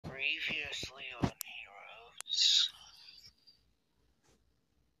Previously on Heroes.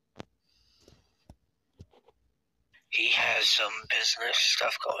 He has some business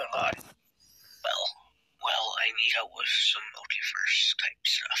stuff going on. Well, I need help with some multiverse type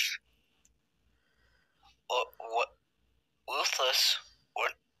stuff. What, Ruthless?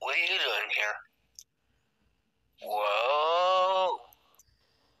 What are you doing here? Whoa!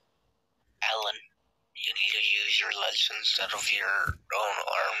 Alan, you need to use your legs instead of your own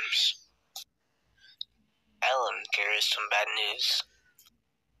arms. Alan, there is some bad news.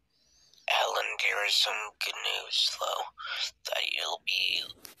 Alan, there is some good news, though, that you'll be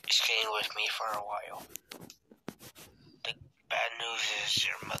staying with me for a while. The bad news is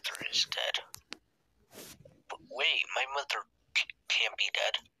your mother is dead. But wait, my mother can't be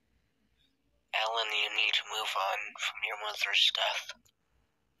dead. Alan, you need to move on from your mother's death.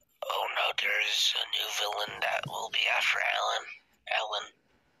 Oh no, there's a new villain that will be after Alan. Alan,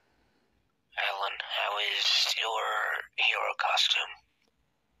 how is your hero costume?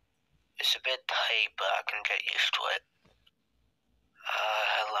 It's a bit tight, but I can get used to it.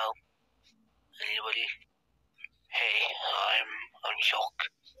 Hello? Anybody? Hey, I'm Jock.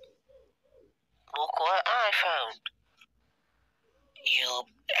 Look what I found.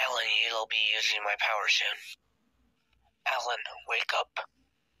 Alan, you'll be using my power soon. Alan, wake up.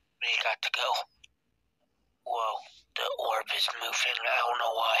 We got to go. Whoa, the orb is moving. I don't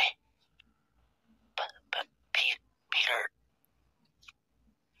know why. But Peter.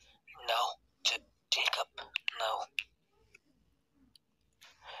 No, Jacob, no.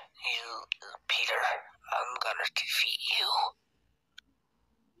 Peter, I'm gonna defeat you.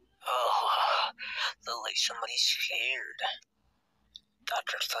 Oh, look like somebody's scared.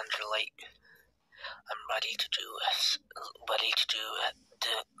 Dr. Thunderlight, I'm ready to do this.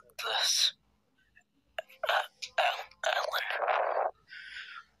 Alan,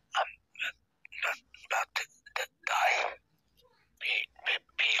 I'm about to die.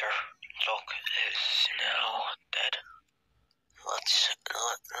 Peter, Look is now dead.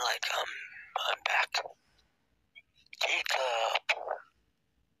 I'm back. Jacob.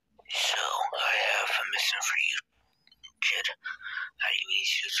 So, I have a mission for you, kid. I need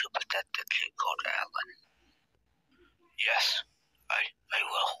you to protect the kid called Alan. Yes, I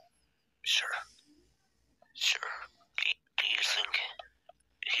will. Sure. Do you think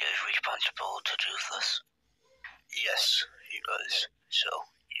he is responsible to do this? Yes, he does. So,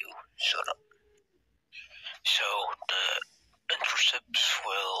 you shut up. So, the intercepts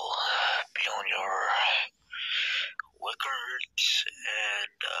will be on your records,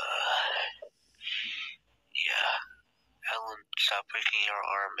 and, yeah. Alan, stop breaking your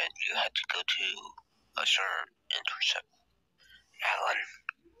arm, and you had to go to a certain intercept. Alan,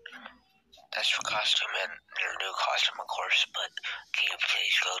 that's your costume, and your new costume, of course, but can you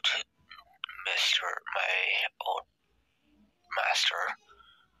please go to my old master,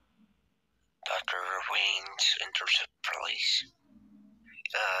 Dr. Wayne's intercept, please?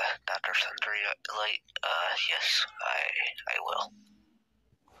 Dr. Thunderlight, yes, I will.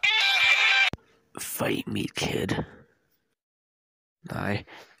 Fight me, kid. I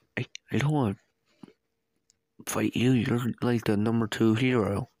don't want to fight you. You're like the number 2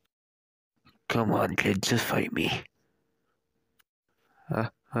 hero. Come on, kid, just fight me.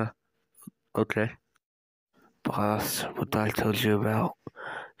 Okay. Boss, what I told you about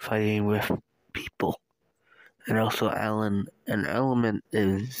fighting with people. And also Alan, an element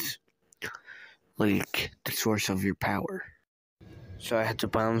is like the source of your power. So I had to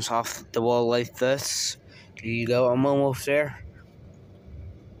bounce off the wall like this. Here you go, I'm almost there.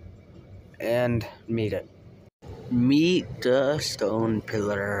 And meet it. Meet the stone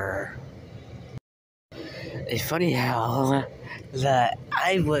pillar. It's funny how that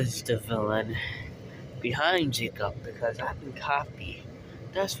I was the villain behind Jacob because I can copy.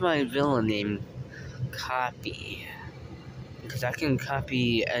 That's my villain name, Copy. Because I can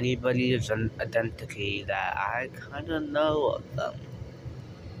copy anybody's identity that I kind of know of them.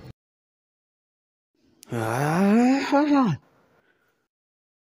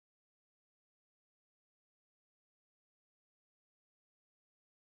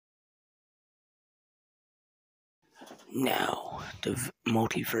 Now, the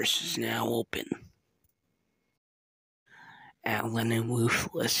multiverse is now open. Alan and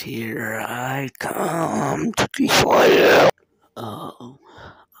Ruthless here, I come to destroy you.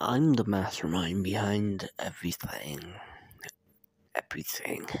 I'm the mastermind behind everything.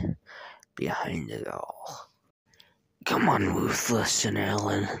 Everything. Behind it all. Come on, Ruthless and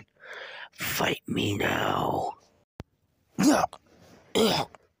Alan. Fight me now.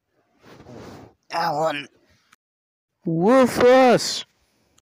 Alan. Ruthless!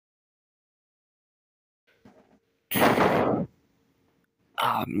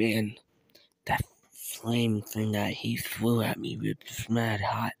 Aw, man, that flame thing that he threw at me was mad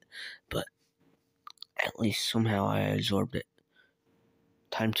hot, but at least somehow I absorbed it.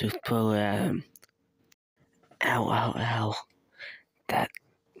 Time to throw it at him. Ow, ow, ow. That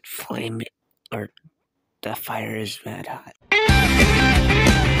flame, or that fire is mad hot.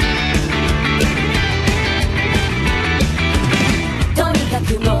 とにか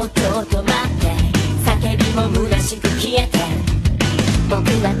くもっと止まって叫びも虚しく消えて僕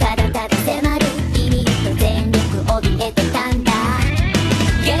はただただ迫る意味と全力怯えてたんだ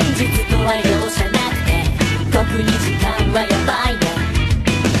現実とは容赦なくて特に時間はやばいね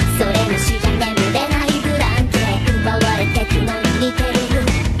それもしじゃ眠れないブランケ奪われてくのに似てる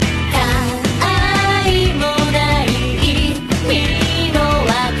他愛もない意味も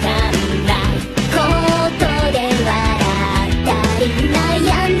わかんないことで笑ったり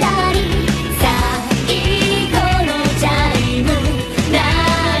悩んだり最後のチャイム鳴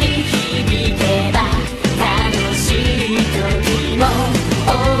り響けば楽しい時も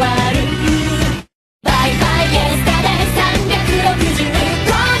終わるバイバイエスタで365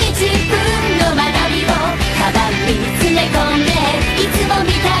日分の学びをカバンに詰め込んでいつも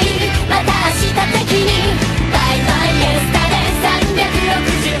みたいまた明日的にバイバイエスタで365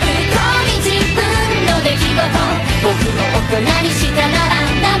日分の出来事僕を大人にしたなら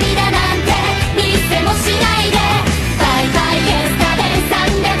涙なんて見せもしないでバイバイエスタで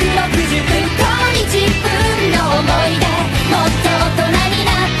365日分の思い出もっと大人にな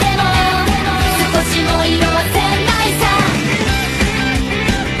っても少しも色褪せないさ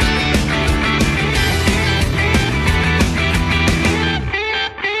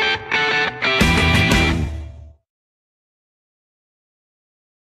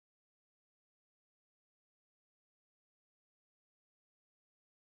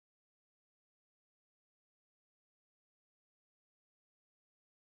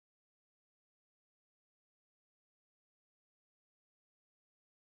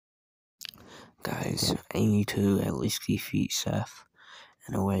Guys, I need to at least defeat Seth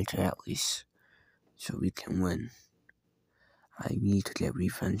in a way to at least so we can win. I need to get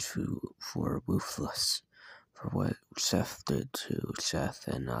revenge for Ruthless for what Seth did to Seth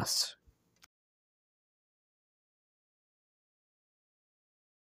and us.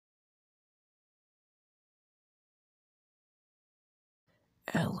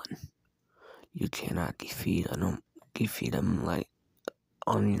 Alan, you cannot defeat him like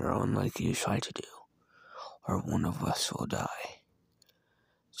on your own like you try to do, or one of us will die.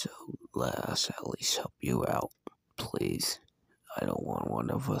 So let us at least help you out, please. I don't want one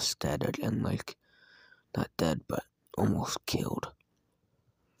of us dead again, like, not dead, but almost killed.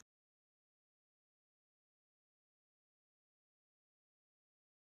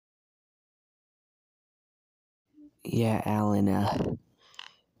 Yeah, Alan,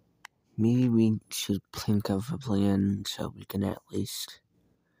 maybe we should think of a plan so we can at least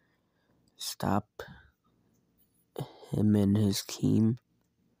stop him and his team.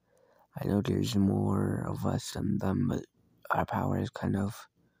 I know there's more of us than them, but our power is kind of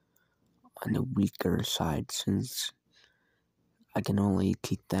on the weaker side since I can only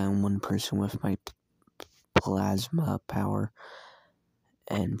take down one person with my plasma power,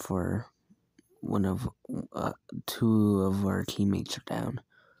 and for two of our teammates are down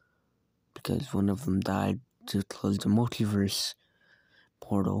because one of them died to close the multiverse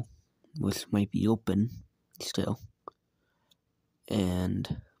portal, which might be open still,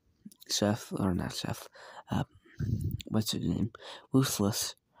 and what's his name?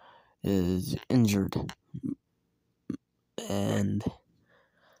 Ruthless is injured, and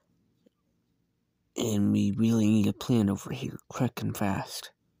we really need a plan over here, quick and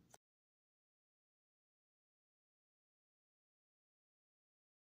fast.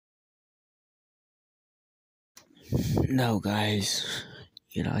 No, guys,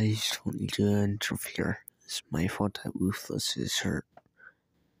 you guys don't need to interfere. It's my fault that Ruthless is hurt,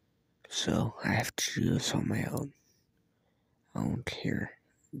 so I have to do this on my own. I don't care.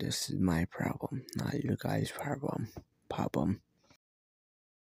 This is my problem, not your guys' problem.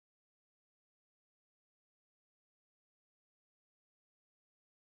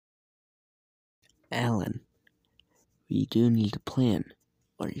 Alan, we do need a plan,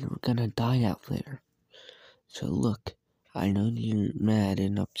 or you're gonna die out there. So look, I know you're mad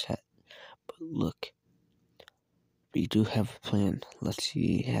and upset, but look, we do have a plan.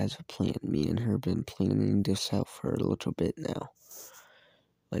 Lexi has a plan. Me and her have been planning this out for a little bit now.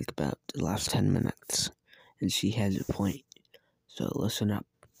 Like about the last 10 minutes. And she has a point. So listen up.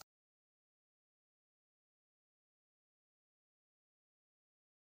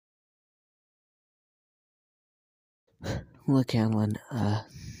 Look, Alan, our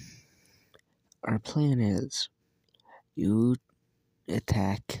plan is you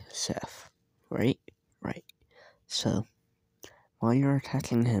attack Seth, right? Right. So, while you're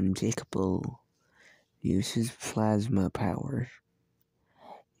attacking him, Jacob will use his plasma power,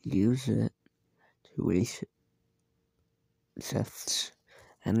 use it to waste Seth's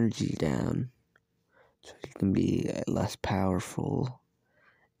energy down so he can be less powerful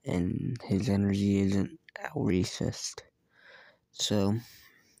and his energy isn't racist. So,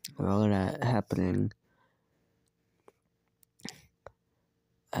 with all that happening,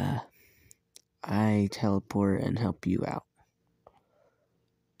 I teleport and help you out.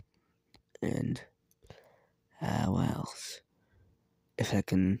 And, what else? If I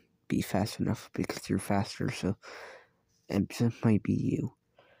can be fast enough because you're faster, so it might be you.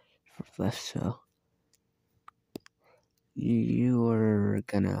 Less so. You're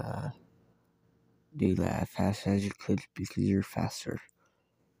gonna do that as fast as you could because you're faster.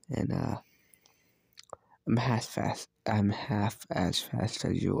 And, I'm half as fast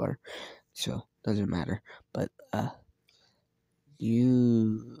as you are. So, doesn't matter. But,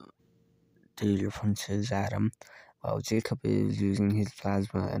 you do your punches at him while Jacob is using his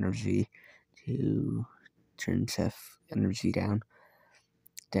plasma energy to turn Seth's energy down.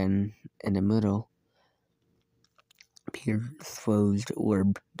 Then, in the middle, Peter throws the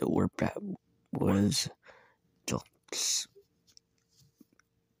orb that was Jock's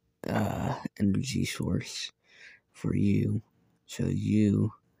energy source for you, so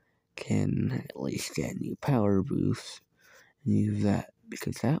you can at least get a new power boost and use that,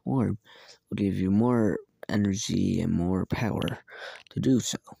 because that orb will give you more energy and more power to do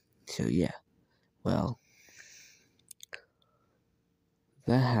so. So yeah, well,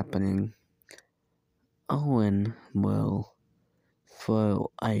 that happening, Owen will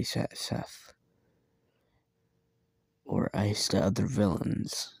throw ice at Seth, or ice the other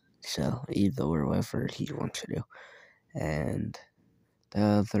villains, so either or whatever he wants to do, and the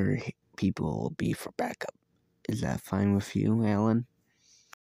other people will be for backup. Is that fine with you, Alan?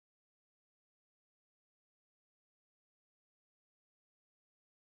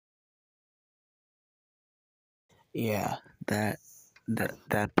 Yeah, that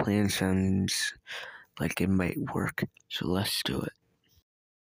plan sounds like it might work, so let's do it.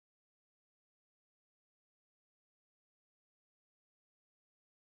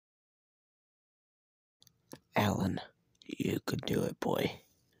 Alan, you could do it, boy.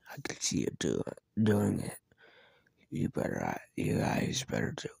 I could see you doing it. You guys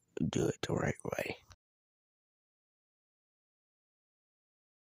better do it the right way.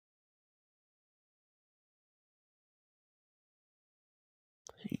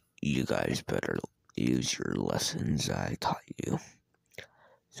 You guys better use your lessons I taught you.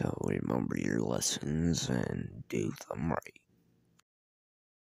 So remember your lessons and do them right.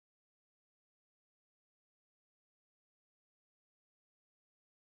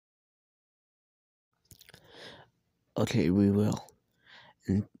 Okay, we will.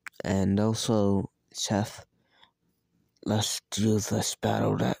 And also, Seth, let's do this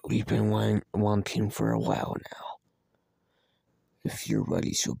battle that we've been wanting for a while now. If you're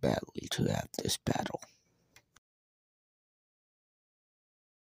ready so badly to have this battle.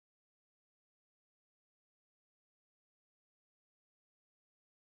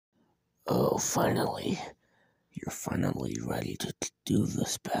 Oh, finally. You're finally ready to do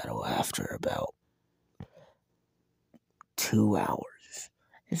this battle after about 2 hours.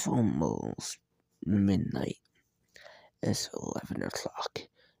 It's almost midnight. It's 11 o'clock.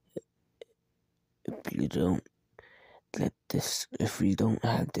 If we don't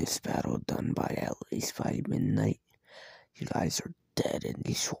have this battle done by at least by midnight, you guys are dead and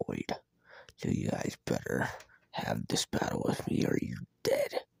destroyed. So you guys better have this battle with me or you're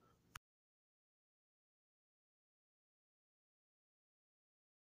dead.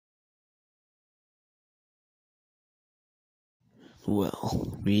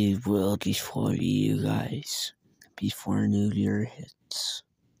 Well, we will destroy you guys before New Year hits.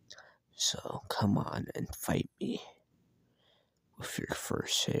 So come on and fight me with your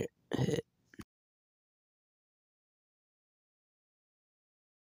first hit.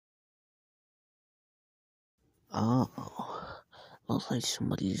 Oh, looks like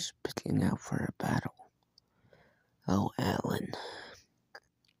somebody's picking out for a battle. Oh, Alan,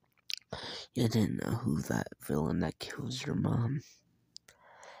 you didn't know who that villain that kills your mom.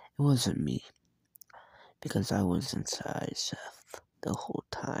 It wasn't me, because I was inside Seth the whole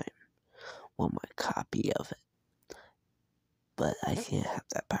time. Well, my copy of it. But I can't have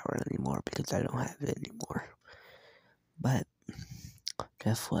that power anymore because I don't have it anymore. But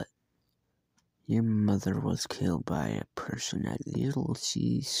guess what? Your mother was killed by a person at Little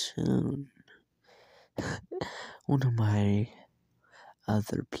C soon. One of my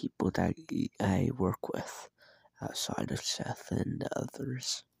other people that I work with outside of Seth and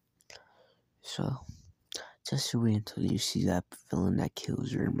others. So, just wait until you see that villain that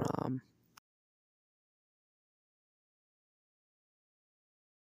kills your mom.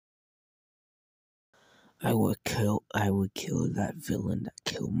 I would kill that villain that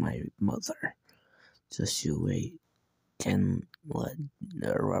killed my mother. Just you wait. And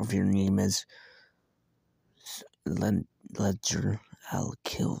whatever your name is, Ledger, I'll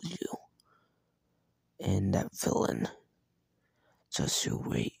kill you. And that villain. Just you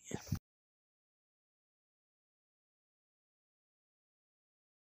wait.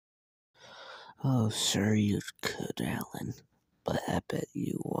 Oh, sure you could, Alan. But I bet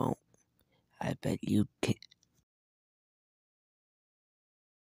you won't. I bet you can.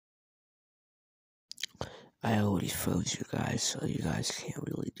 I already froze you guys, so you guys can't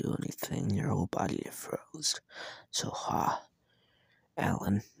really do anything. Your whole body is froze. So,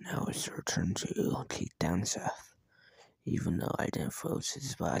 Alan, now it's your turn to take down Seth. Even though I didn't froze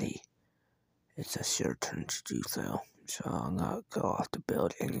his body, it's just your turn to do so. So I'm gonna go off the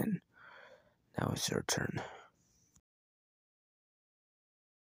building, and now it's your turn.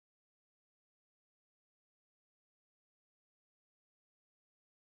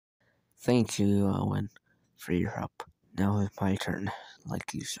 Thank you, Owen, for your help. Now it's my turn,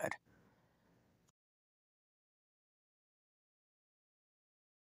 like you said.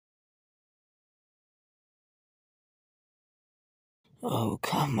 Oh,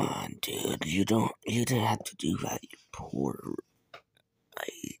 come on, dude. You didn't have to do that, you poor,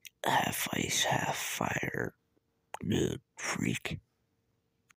 half ice, half fire, dude, freak.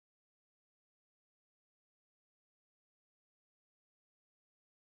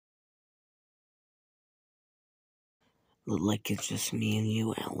 Look like it's just me and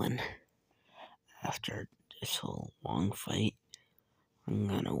you, Alan. After this whole long fight, I'm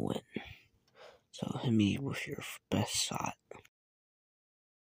gonna win. So hit me with your best shot.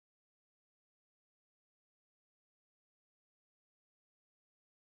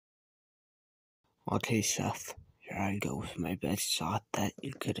 Okay, Seth, here I go with my best shot that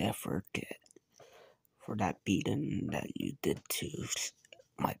you could ever get for that beating that you did to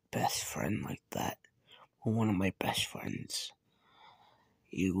my best friend like that. Or one of my best friends.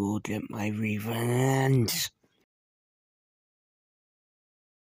 You will get my revenge.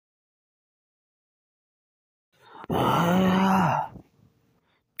 Ah,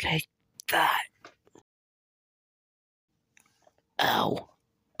 take that. Ow,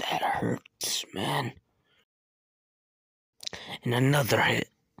 that hurts, man. And another hit,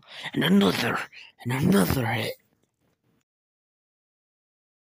 and another hit.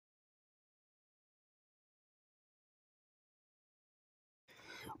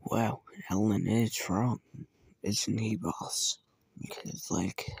 Wow, Ellen is wrong, isn't he, boss? Because,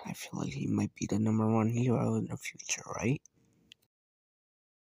 I feel like he might be the #1 hero in the future, right?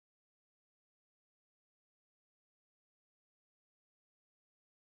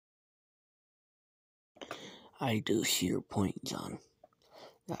 I do see your point, John,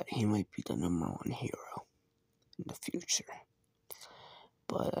 that he might be the #1 hero in the future.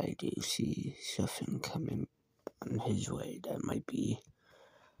 But I do see something coming on his way that might be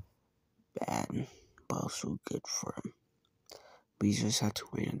bad, but also good for him. We just have to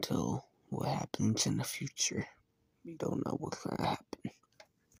wait until what happens in the future. We don't know what's gonna happen.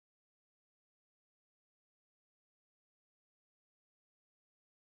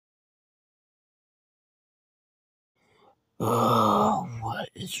 Oh, what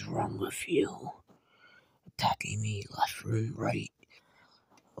is wrong with you? Attacking me left and right.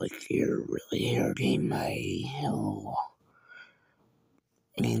 Like you're really hurting my whole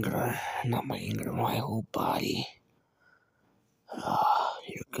anger. Not my anger, my whole body.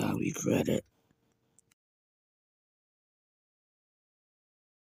 You're gonna regret it.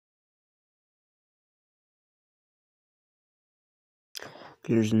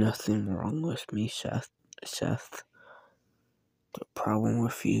 There's nothing wrong with me, Seth. The problem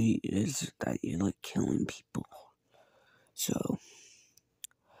with you is that you like killing people. So,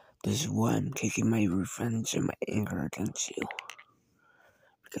 this is why I'm taking my revenge and my anger against you.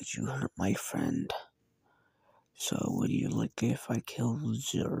 Because you hurt my friend. So, would you like if I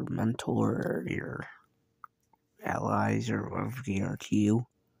killed your mentor or your allies or whatever they are to you?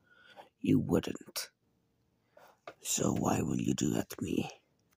 You wouldn't. So, why would you do that to me?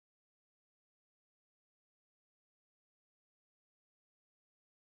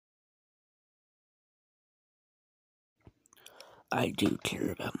 I do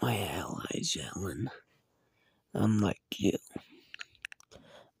care about my allies, Alan. Unlike you.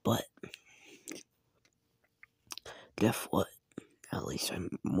 But, guess what? At least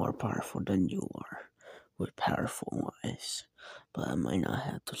I'm more powerful than you are. With powerful wise. But I might not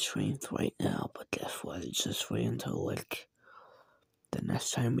have the strength right now. But guess what? Just wait until, like, the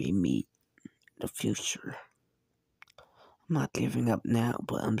next time we meet in the future. I'm not giving up now,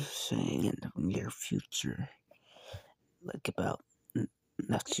 but I'm just saying in the near future. Like about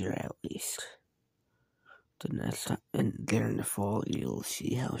next year at least. The next time, and during the fall, you'll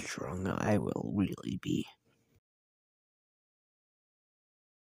see how strong I will really be.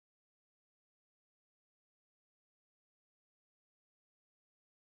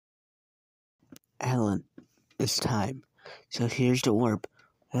 Alan, it's time. So here's the warp.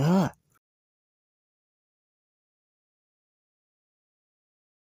 Ah!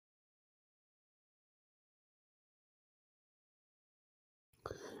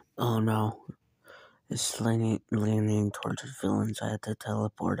 Oh no. It's leaning towards the villains. I had to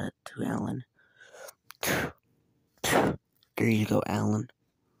teleport it to Alan. There you go, Alan.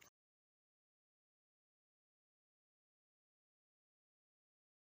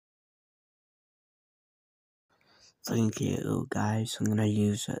 Thank you, guys. I'm gonna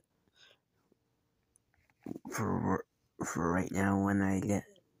use it for right now when I get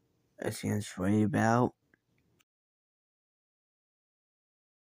a chance to worry about.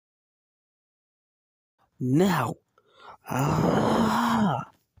 Now!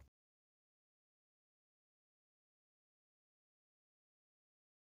 Ah!